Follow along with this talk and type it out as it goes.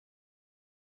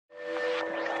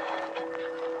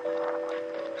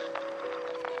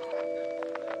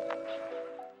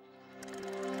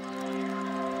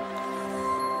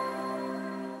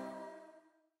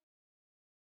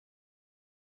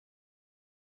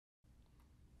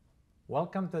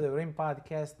Welcome to the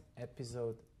Rimm-PODCAST,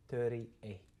 episode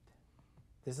 38.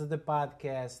 This is the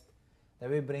podcast that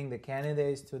we bring the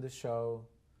candidates to the show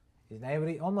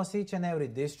in almost each and every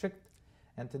district.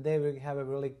 And today we have a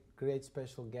really great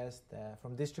special guest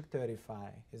from District 35.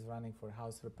 He's running for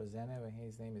House Representative, and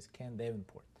his name is Ken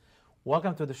Davenport.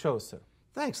 Welcome to the show, sir.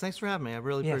 Thanks for having me. I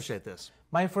really appreciate this.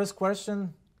 My first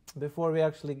question, before we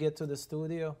actually get to the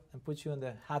studio and put you in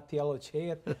the hot yellow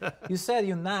chair, you said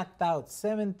you knocked out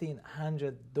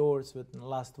 1,700 doors within the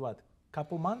last,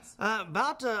 couple months?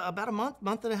 About a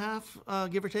month and a half,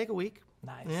 give or take a week.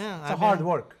 Nice. Yeah, it's hard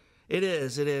work. It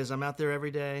is. I'm out there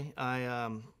every day.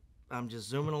 I'm just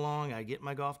zooming along. I get in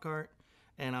my golf cart,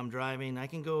 and I'm driving. I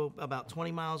can go about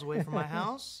 20 miles away from my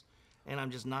house, and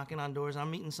I'm just knocking on doors.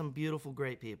 I'm meeting some beautiful,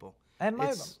 great people. And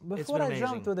before I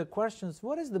jump to the questions,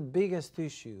 what is the biggest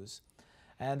issues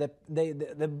and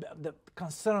the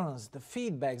concerns, the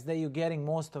feedbacks that you're getting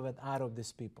most of it out of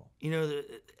these people? You know,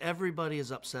 everybody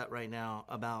is upset right now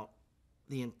about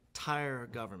the entire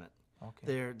government.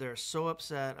 Okay. They're so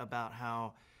upset about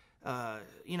how, I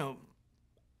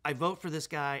vote for this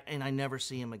guy and I never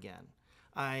see him again.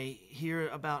 I hear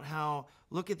about how,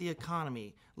 look at the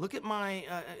economy, look at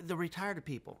the retired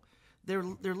people. They're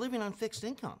living on fixed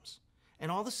incomes. And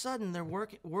all of a sudden, they're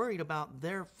worried about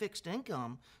their fixed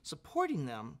income supporting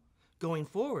them going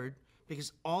forward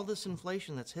because all this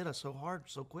inflation that's hit us so hard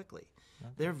so quickly.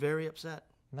 Okay. They're very upset.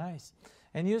 Nice.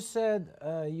 And you said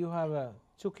you have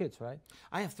 2 kids, right?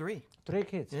 I have 3. 3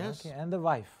 kids. Yes. Okay. And a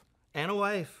wife. And a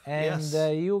wife. And yes.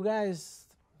 You guys,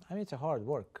 it's a hard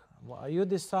work. Why do you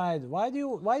decide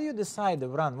to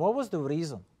run? What was the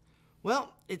reason?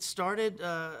 Well, it started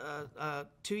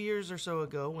 2 years or so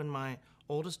ago when my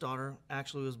oldest daughter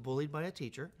actually was bullied by a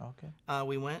teacher. Okay.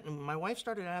 We went, and my wife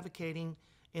started advocating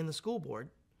in the school board,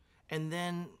 and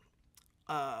then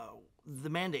the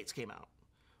mandates came out.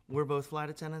 We're both flight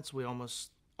attendants. We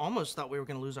almost thought we were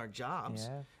going to lose our jobs.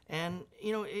 Yeah. And,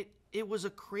 it was a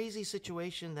crazy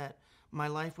situation that my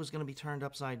life was going to be turned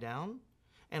upside down.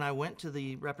 And I went to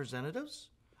the representatives.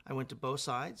 I went to both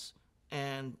sides,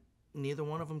 and neither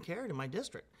one of them cared in my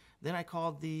district. Then I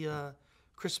called the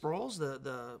Chris Sproul's,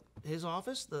 his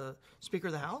office, the Speaker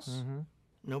of the House. Mm-hmm.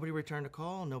 Nobody returned a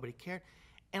call. Nobody cared.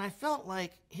 And I felt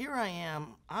like, here I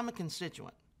am. I'm a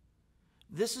constituent.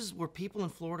 This is where people in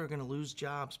Florida are going to lose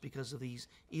jobs because of these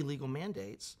illegal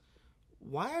mandates.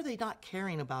 Why are they not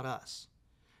caring about us?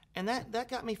 And that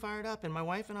got me fired up. And my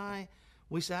wife and I,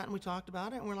 we sat and we talked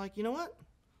about it. And we're like, you know what?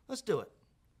 Let's do it.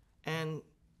 And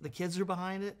the kids are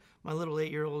behind it. My little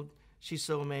 8-year-old, she's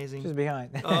so amazing. She's behind.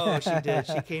 Oh, she did.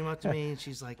 She came up to me and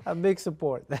she's like, a big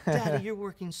support. Daddy, you're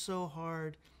working so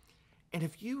hard. And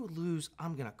if you lose,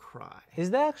 I'm going to cry. Is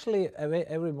that actually,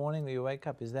 every morning when you wake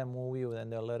up, is that movie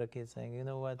and the little kids saying, you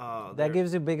know what? That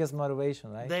gives you biggest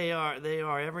motivation, right? They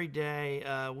are every day.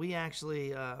 We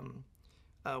actually,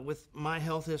 with my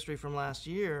health history from last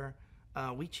year,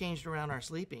 we changed around our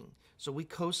sleeping. So we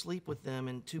co-sleep with them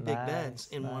in 2 big beds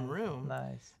in one room.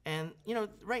 Nice. And,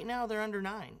 right now they're under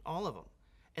 9, all of them.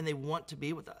 And they want to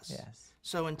be with us. Yes.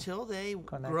 So until they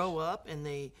grow up and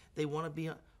they want to be,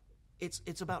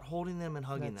 it's about holding them and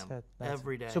hugging them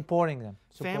every day. Supporting them.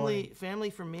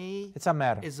 Family for me. It's a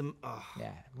matter.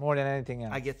 Yeah, more than anything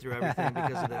else. I get through everything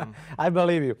because of them. I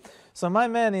believe you. So my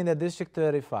man in the District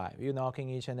 35, you're knocking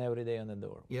each and every day on the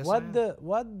door. Yes, what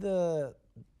the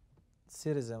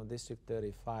citizen of District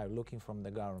 35 looking from the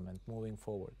government moving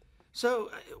forward? So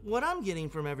what I'm getting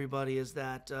from everybody is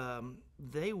that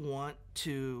they want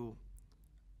to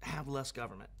have less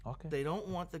government. Okay. They don't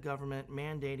want the government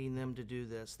mandating them to do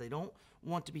this. They don't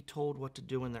want to be told what to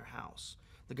do in their house.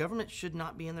 The government should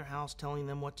not be in their house telling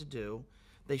them what to do.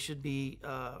 They should be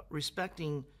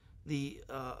respecting the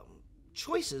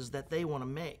choices that they want to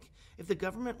make. If the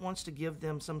government wants to give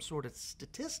them some sort of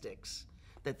statistics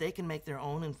that they can make their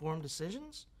own informed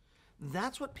decisions,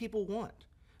 that's what people want.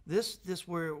 This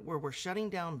where we're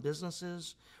shutting down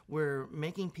businesses, we're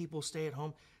making people stay at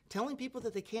home, telling people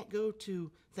that they can't go to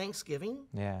Thanksgiving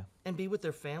and be with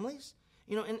their families.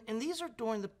 And these are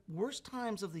during the worst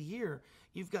times of the year.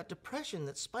 You've got depression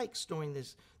that spikes during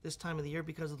this time of the year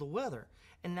because of the weather.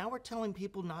 And now we're telling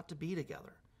people not to be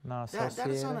together. No, that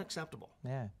is unacceptable.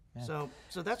 Yeah. So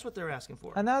that's what they're asking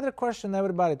for. Another question,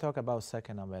 everybody talk about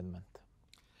Second Amendment.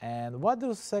 And what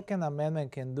the Second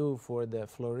Amendment can do for the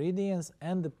Floridians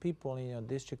and the people in your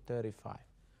District 35?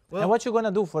 Well, and what you're going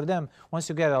to do for them once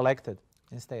you get elected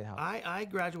in State House? I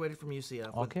graduated from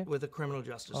UCF with a criminal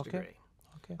justice degree.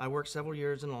 Okay. I worked several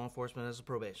years in law enforcement as a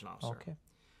probation officer. Okay.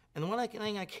 And the one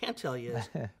thing I can tell you is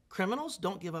criminals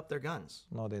don't give up their guns.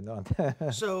 No, they don't.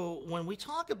 So when we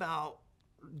talk about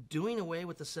doing away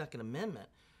with the Second Amendment,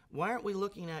 Why aren't we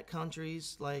looking at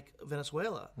countries like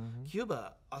Venezuela,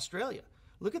 Cuba, Australia?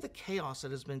 Look at the chaos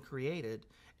that has been created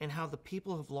and how the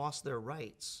people have lost their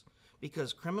rights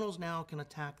because criminals now can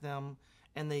attack them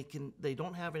and they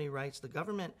don't have any rights. The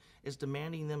government is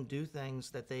demanding them do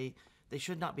things that they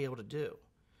should not be able to do.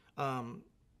 And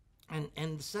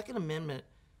the Second Amendment,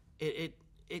 it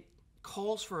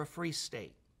calls for a free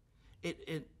state.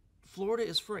 Florida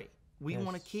is free. We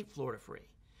want to keep Florida free.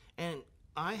 And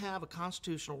I have a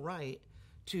constitutional right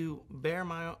to bear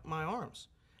my arms.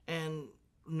 And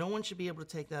no one should be able to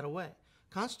take that away.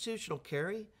 Constitutional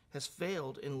carry has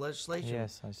failed in legislation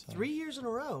Yes, I saw. 3 years in a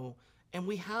row, and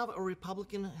we have a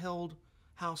Republican-held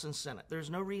House and Senate. There's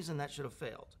no reason that should have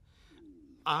failed.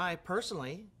 I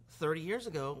personally, 30 years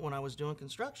ago, when I was doing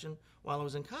construction, while I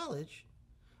was in college,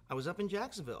 I was up in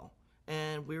Jacksonville,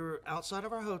 and we were outside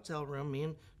of our hotel room, me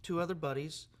and two other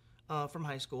buddies from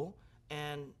high school,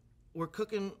 and we're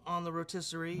cooking on the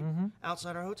rotisserie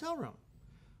outside our hotel room.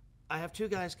 I have two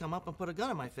guys come up and put a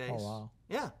gun in my face. Oh, wow.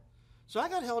 Yeah. So I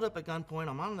got held up at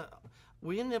gunpoint.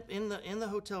 We ended up in the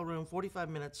hotel room, 45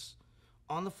 minutes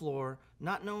on the floor,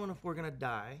 not knowing if we're going to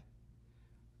die.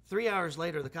 3 hours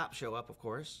later, the cops show up, of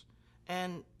course.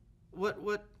 And what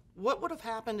would have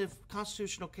happened if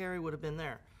constitutional carry would have been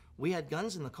there? We had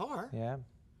guns in the car. Yeah.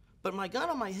 But my gun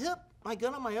on my hip, my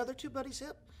gun on my other two buddies'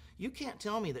 hip, you can't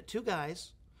tell me that two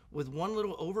guys with one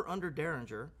little over-under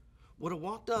Derringer would have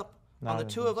walked up on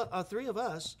the three of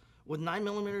us with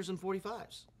 9mm and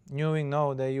 45s.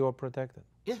 Know that you are protected.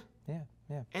 Yeah. Yeah,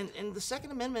 yeah. And the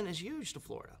Second Amendment is huge to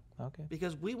Florida. Okay.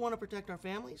 Because we want to protect our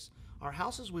families, our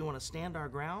houses, we want to stand our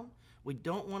ground. We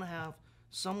don't want to have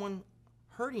someone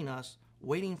hurting us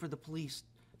waiting for the police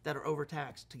that are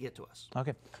overtaxed to get to us.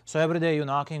 Okay. So every day you're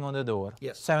knocking on the door.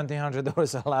 Yes. 1,700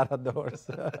 doors, a lot of doors.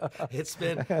 It's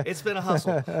been a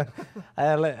hustle.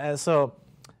 So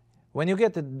when you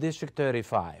get to District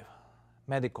 35,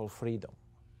 medical freedom,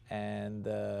 and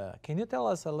can you tell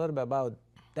us a little bit about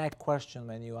that question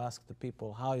when you ask the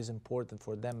people how is important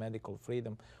for them medical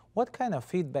freedom? What kind of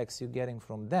feedbacks you're getting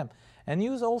from them? And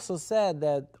you also said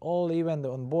that even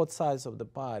on both sides of the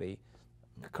party,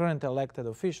 current elected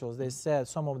officials, they said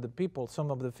some of the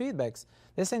feedbacks,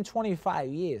 they said in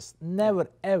 25 years, never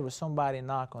ever somebody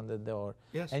knock on the door.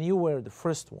 Yes. And you were the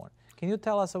first one. Can you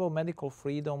tell us about medical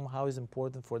freedom, how is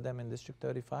important for them in District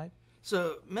 35?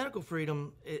 So medical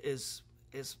freedom is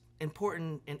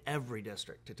important in every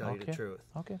district, to tell you the truth.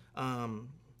 Okay.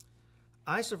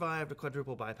 I survived a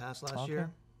quadruple bypass last year.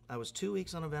 I was 2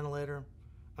 weeks on a ventilator.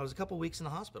 I was a couple weeks in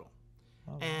the hospital.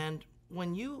 And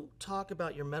when you talk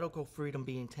about your medical freedom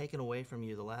being taken away from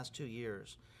you the last 2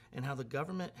 years and how the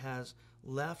government has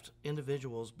left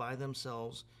individuals by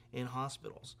themselves in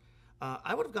hospitals,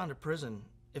 I would have gone to prison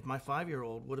if my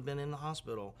 5-year-old would have been in the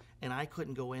hospital and I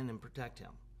couldn't go in and protect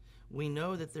him. We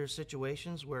know that there's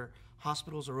situations where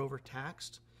hospitals are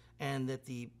overtaxed and that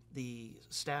the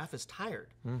staff is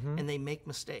tired and they make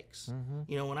mistakes.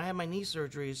 You know, when I have my knee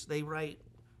surgeries, they write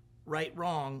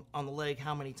wrong on the leg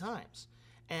how many times.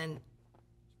 And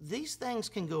these things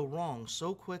can go wrong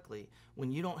so quickly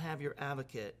when you don't have your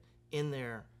advocate in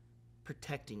there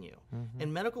protecting you.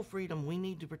 In medical freedom, we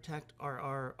need to protect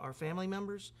our family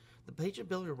members. The patient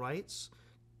bill of rights,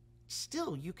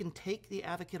 still, you can take the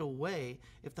advocate away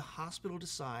if the hospital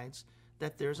decides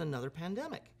that there's another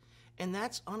pandemic. And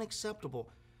that's unacceptable.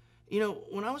 You know,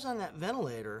 when I was on that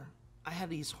ventilator, I had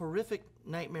these horrific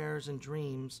nightmares and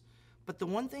dreams, but the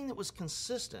one thing that was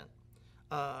consistent,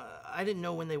 I didn't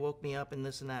know when they woke me up and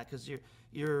this and that, because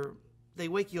they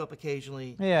wake you up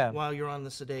occasionally while you're on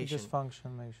the sedation.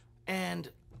 Dysfunction, maybe. And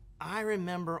I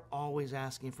remember always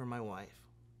asking for my wife.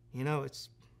 You know, it's...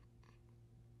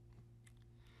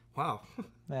 Wow.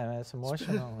 Yeah, that's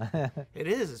emotional. It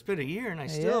is. It's been a year, and I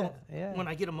still, when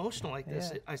I get emotional like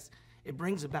this, it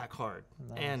brings it back hard.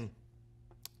 Nice. And,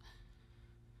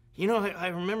 you know, I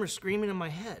remember screaming in my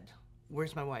head,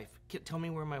 where's my wife? Tell me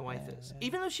where my wife is.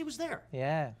 Even though she was there.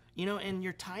 Yeah. You know, and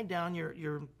you're tied down,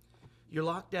 you're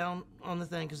locked down on the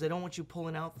thing because they don't want you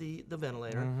pulling out the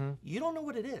ventilator. You don't know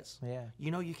what it is. Yeah.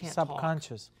 You know you can't talk.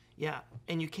 Subconscious. Yeah.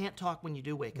 And you can't talk when you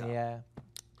do wake up. Yeah.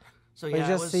 So you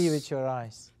just see with your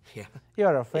eyes. Yeah.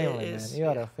 You're a family man. You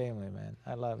are a family man.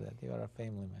 I love that. You are a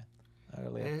family man. I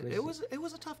really appreciate it. It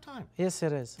was a tough time. Yes,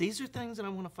 it is. These are things that I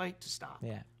want to fight to stop.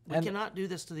 Yeah. We cannot do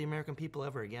this to the American people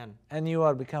ever again. And you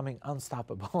are becoming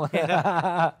unstoppable.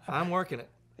 I'm working it.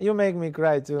 You make me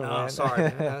cry too, man. Oh, sorry.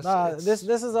 This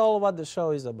is all what the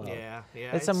show is about. Yeah.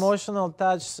 It's emotional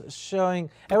touch, showing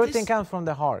everything comes from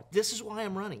the heart. This is why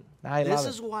I'm running. This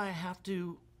is why I have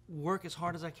to work as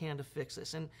hard as I can to fix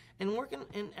this. And working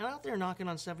and out there knocking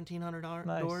on 1,700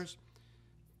 doors,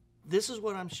 this is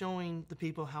what I'm showing the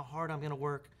people, how hard I'm going to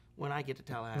work when I get to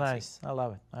Tallahassee. Nice. I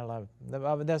love it. I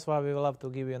love it. That's why we love to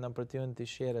give you an opportunity to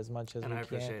share as much as we can. And I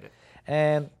appreciate it.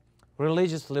 And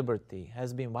religious liberty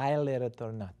has been violated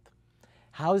or not?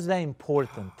 How is that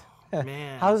important?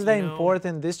 Man, How is that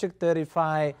important? District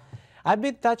 35. I've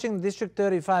been touching District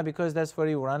 35 because that's where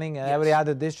you're running, and every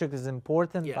other district is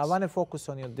important. Yes. I want to focus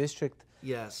on your district.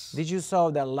 Yes. Did you saw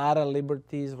that a lot of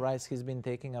liberties, rights he's been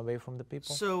taking away from the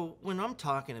people? So when I'm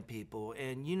talking to people,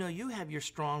 and you have your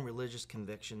strong religious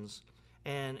convictions,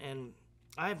 and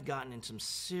I've gotten in some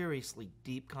seriously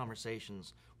deep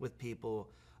conversations with people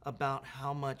about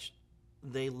how much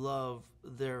they love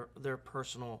their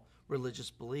personal religious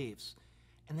beliefs,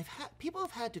 and people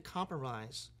have had to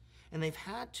compromise, and they've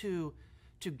had to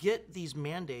get these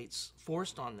mandates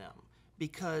forced on them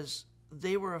because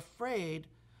they were afraid.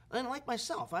 And like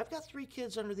myself, I've got 3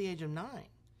 kids under the age of 9.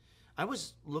 I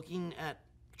was looking at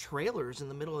trailers in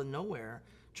the middle of nowhere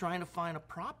trying to find a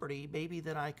property maybe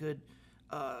that I could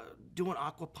do an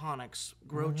aquaponics,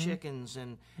 grow chickens,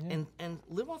 and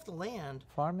live off the land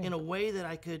Farming. in a way that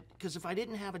I could, because if I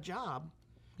didn't have a job,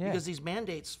 because these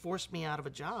mandates forced me out of a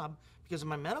job because of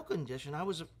my medical condition, I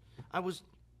was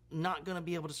not going to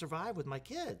be able to survive with my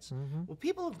kids. Well,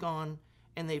 people have gone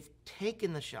and they've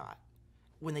taken the shot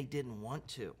when they didn't want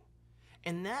to.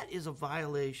 And that is a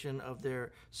violation of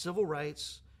their civil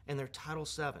rights and their Title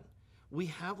VII. We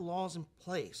have laws in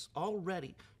place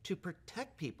already to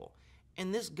protect people.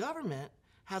 And this government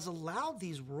has allowed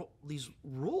these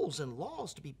rules and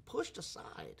laws to be pushed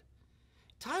aside.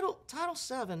 Title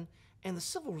VII and the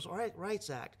Civil Rights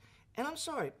Act. And I'm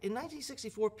sorry, in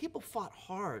 1964, people fought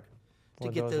hard to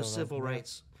get those civil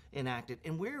rights enacted.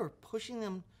 And we are pushing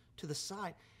them to the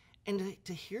side. And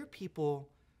to hear people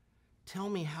tell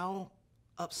me how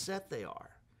upset they are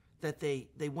that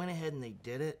they went ahead and they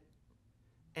did it,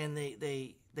 and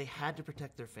they had to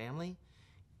protect their family,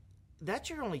 that's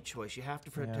your only choice. You have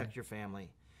to protect your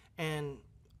family. And,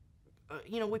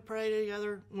 we pray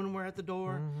together when we're at the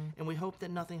door, and we hope that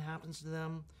nothing happens to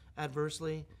them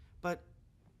adversely. But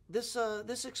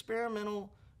this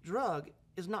experimental drug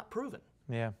is not proven.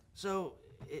 Yeah. So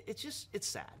it's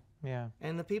sad. Yeah.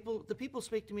 And the people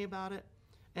speak to me about it,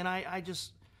 and I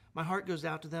just, my heart goes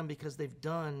out to them because they've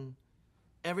done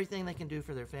everything they can do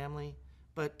for their family.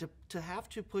 But to have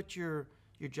to put your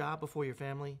job before your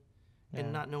family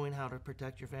and not knowing how to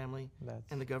protect your family,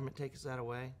 and the government takes that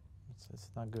away, it's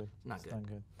not good. Not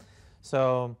good.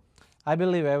 So I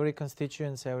believe every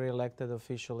constituency, every elected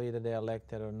official, either they're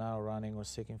elected or now running or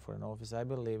seeking for an office, I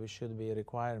believe it should be a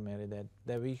requirement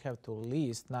that we have to at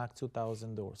least knock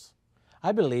 2,000 doors.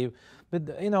 I believe, but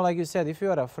like you said, if you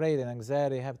are afraid and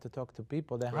anxiety, you have to talk to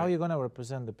people, then how are you going to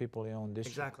represent the people in your own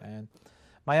district? Exactly. And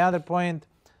my other point,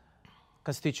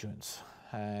 constituents,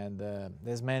 and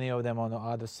there's many of them on the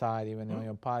other side, even on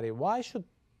your party. Why should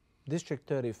District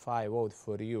 35 vote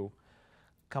for you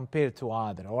compared to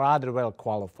other well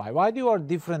qualified? Why you are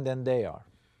different than they are?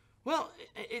 Well,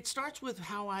 it starts with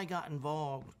how I got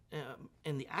involved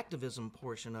in the activism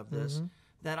portion of this.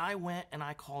 That I went and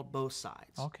I called both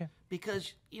sides. Okay.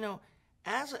 Because,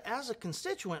 as a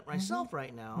constituent myself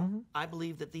right now, I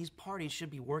believe that these parties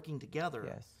should be working together.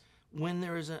 Yes. When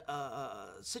there is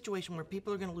a situation where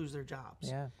people are going to lose their jobs.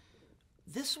 Yeah.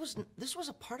 This was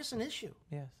a partisan issue.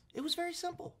 Yes. It was very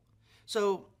simple.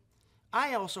 So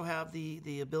I also have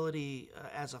the ability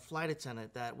as a flight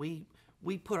attendant that we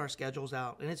put our schedules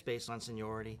out, and it's based on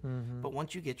seniority. But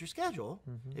once you get your schedule,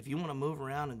 if you want to move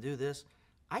around and do this,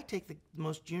 I take the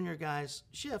most junior guy's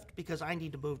shift because I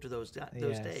need to move to those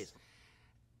days.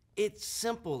 It's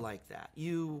simple like that.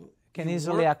 You can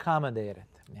easily accommodate it.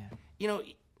 Yeah.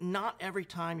 Not every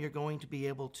time you're going to be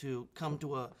able to come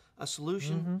to a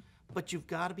solution, but you've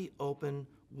got to be open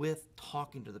with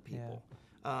talking to the people.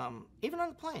 Even on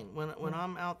the plane, when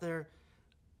I'm out there,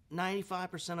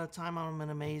 95% of the time I'm an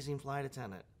amazing flight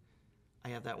attendant. I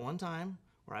have that one time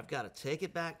where I've got to take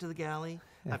it back to the galley.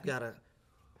 I've got to...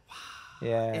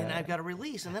 And I've got to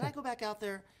release. And then I go back out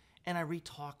there and I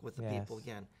re-talk with the people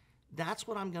again. That's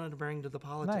what I'm going to bring to the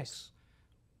politics. Nice.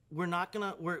 We're not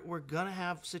going to, we're going to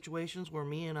have situations where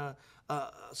me and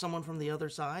someone from the other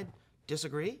side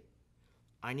disagree.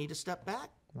 I need to step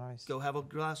back, go have a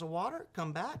glass of water,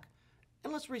 come back,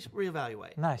 and let's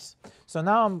reevaluate. Nice. So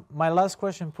now my last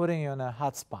question, putting you on a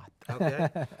hot spot. Okay.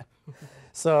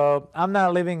 So I'm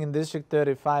not living in District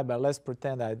 35, but let's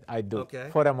pretend I do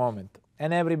for a moment.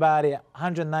 And everybody,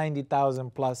 190,000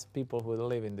 plus people who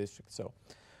live in district. So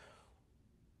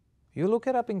you look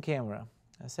it up in camera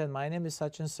and said, my name is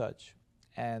such and such,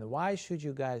 and why should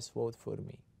you guys vote for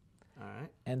me? All right.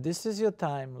 And this is your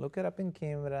time. Look it up in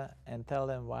camera and tell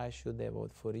them why should they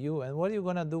vote for you and what are you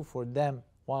going to do for them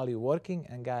while you're working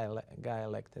and guy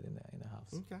elected in the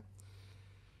House. Okay.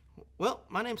 Well,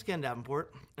 my name's Ken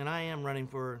Davenport, and I am running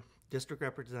for District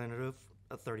Representative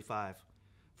 35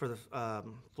 for the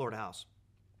Florida House.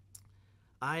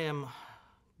 I am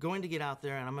going to get out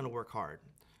there, and I'm going to work hard.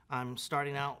 I'm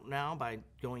starting out now by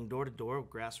going door to door,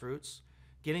 grassroots,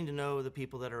 getting to know the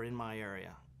people that are in my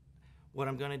area. What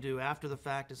I'm going to do after the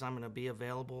fact is I'm going to be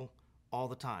available all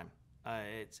the time.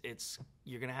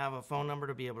 You're going to have a phone number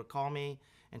to be able to call me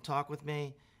and talk with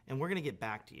me, and we're going to get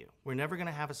back to you. We're never going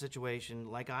to have a situation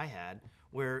like I had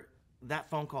where that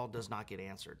phone call does not get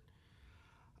answered.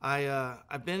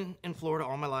 I've been in Florida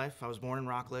all my life. I was born in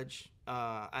Rockledge.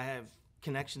 I have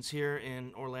connections here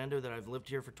in Orlando that I've lived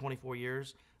here for 24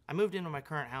 years. I moved into my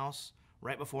current house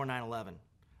right before 9/11.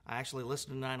 I actually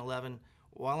listened to 9/11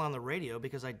 while on the radio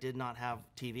because I did not have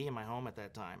TV in my home at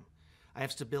that time. I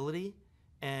have stability,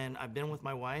 and I've been with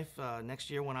my wife. Next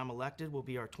year when I'm elected will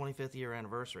be our 25th year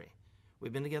anniversary.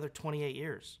 We've been together 28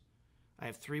 years. I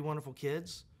have 3 wonderful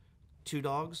kids, 2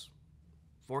 dogs,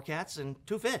 4 cats, and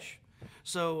 2 fish.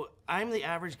 So I'm the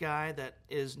average guy that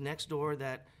is next door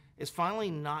that is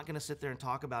finally not going to sit there and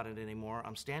talk about it anymore.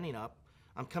 I'm standing up.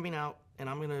 I'm coming out, and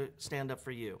I'm going to stand up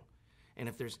for you. And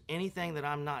if there's anything that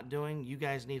I'm not doing, you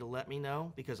guys need to let me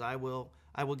know because I will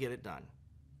get it done.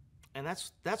 And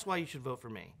that's why you should vote for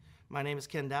me. My name is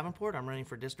Ken Davenport. I'm running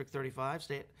for District 35,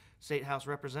 State House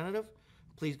Representative.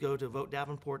 Please go to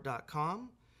votedavenport.com.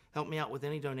 Help me out with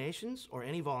any donations or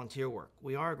any volunteer work.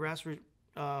 We are a grassroots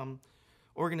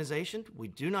organization. We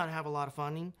do not have a lot of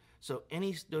funding, so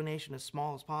any donation as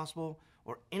small as possible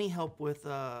or any help with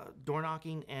door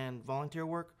knocking and volunteer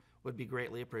work would be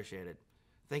greatly appreciated.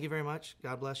 Thank you very much.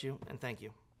 God bless you, and thank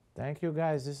you. Thank you,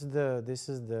 guys. This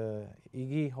is the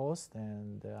Iggy host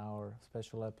and our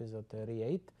special episode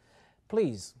 38.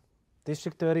 Please,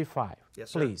 District 35.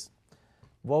 Yes, sir. Please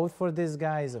vote for this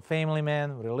guy. He's a family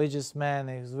man, religious man.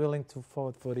 He's willing to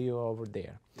vote for you over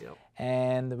there. Yep.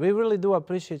 And we really do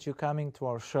appreciate you coming to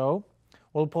our show.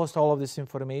 We'll post all of these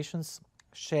informations.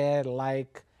 Share,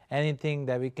 like, anything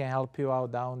that we can help you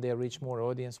out down there, reach more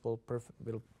audience. We'll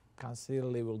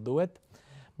considerably will do it.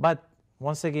 But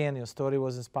once again, your story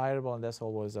was inspirable, and that's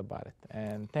all was about it.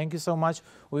 And thank you so much.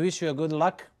 We wish you a good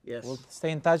luck. Yes. We'll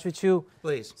stay in touch with you.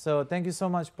 Please. So thank you so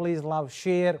much. Please love,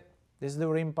 share. This is the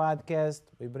Rimm-PODCAST.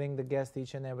 We bring the guest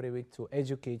each and every week to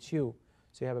educate you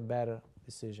so you have a better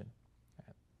decision.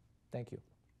 Thank you.